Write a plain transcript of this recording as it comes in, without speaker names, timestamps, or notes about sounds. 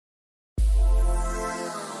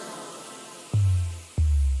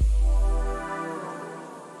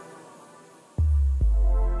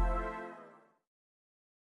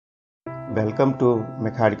Welcome to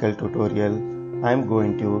mechanical tutorial. I am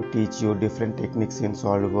going to teach you different techniques in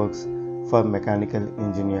SolidWorks for mechanical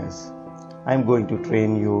engineers. I am going to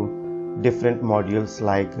train you different modules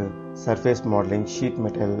like surface modeling, sheet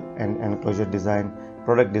metal and enclosure design,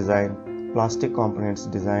 product design, plastic components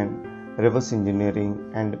design, reverse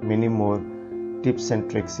engineering and many more tips and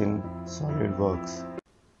tricks in SolidWorks.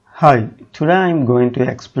 Hi, today I am going to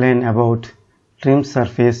explain about trim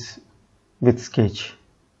surface with sketch.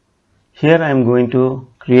 Here I am going to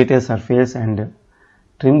create a surface and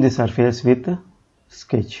trim the surface with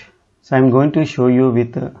sketch. So I am going to show you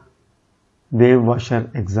with wave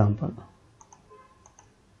washer example.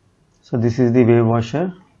 So this is the wave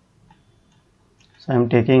washer. So I am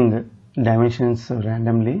taking dimensions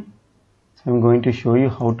randomly. So I am going to show you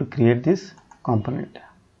how to create this component.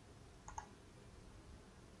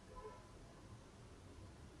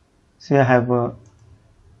 See, I have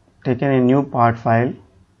taken a new part file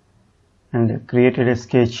and created a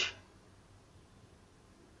sketch.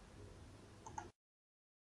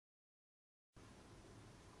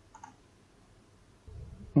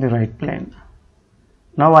 The right plane.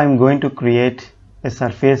 Now I am going to create a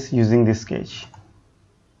surface using this sketch.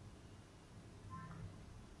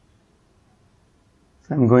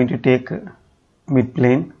 So I am going to take mid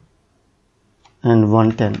plane and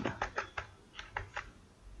 110.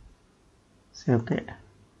 Say OK.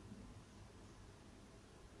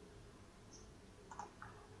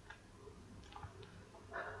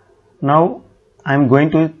 Now I am going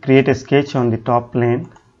to create a sketch on the top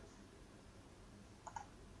plane.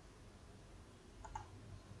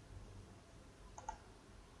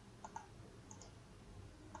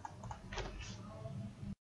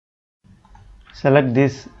 Select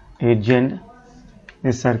this edge and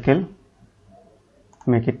this circle,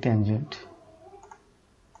 make it tangent.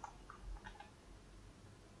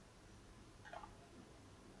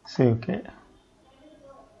 Say OK.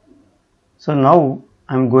 So now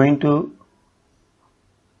I am going to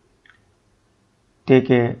take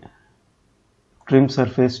a trim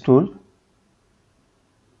surface tool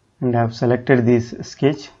and I have selected this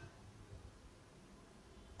sketch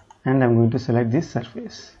and I am going to select this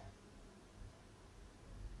surface.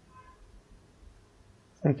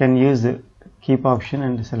 So I can use the keep option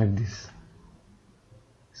and select this.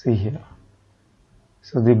 See here.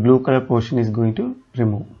 So the blue color portion is going to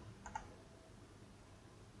remove.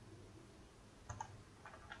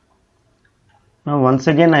 Now once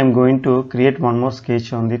again I am going to create one more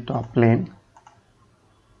sketch on the top plane.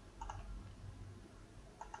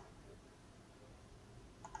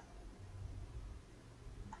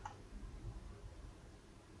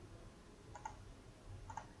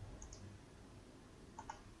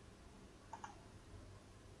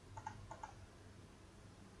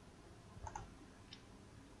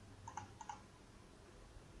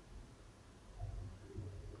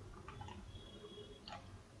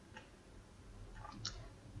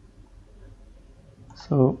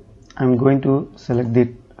 So I am going to select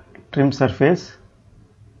the trim surface.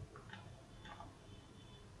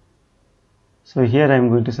 So here I am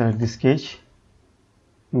going to select the sketch.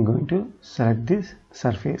 I am going to select this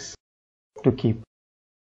surface to keep.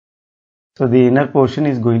 So the inner portion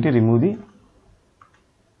is going to remove the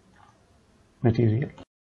material.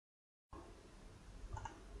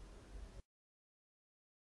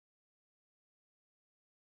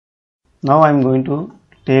 Now I am going to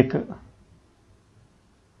take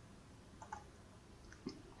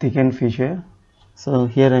thicken feature. So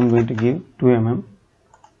here I am going to give 2 mm.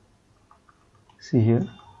 See here.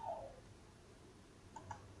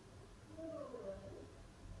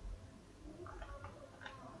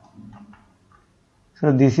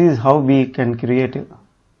 So this is how we can create a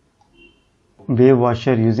wave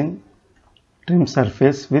washer using trim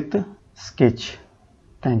surface with sketch.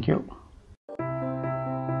 Thank you.